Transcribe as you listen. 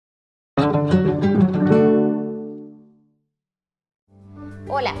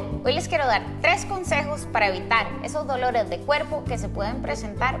Hola, hoy les quiero dar 3 consejos para evitar esos dolores de cuerpo que se pueden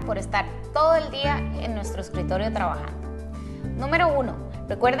presentar por estar todo el día en nuestro escritorio trabajando. Número 1.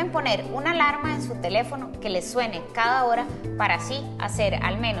 Recuerden poner una alarma en su teléfono que les suene cada hora para así hacer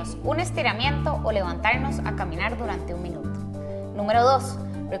al menos un estiramiento o levantarnos a caminar durante un minuto. Número 2.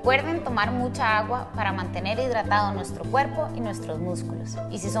 Recuerden tomar mucha agua para mantener hidratado nuestro cuerpo y nuestros músculos.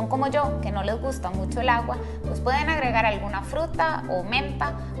 Y si son como yo, que no les gusta mucho el agua, pues pueden agregar alguna fruta o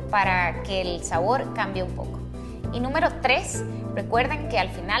menta para que el sabor cambie un poco. Y número 3, recuerden que al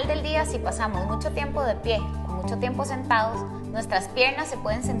final del día, si pasamos mucho tiempo de pie o mucho tiempo sentados, nuestras piernas se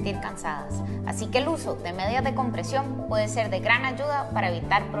pueden sentir cansadas. Así que el uso de medias de compresión puede ser de gran ayuda para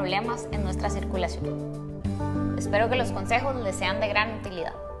evitar problemas en nuestra circulación. Espero que los consejos les sean de gran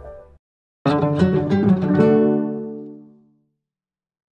utilidad.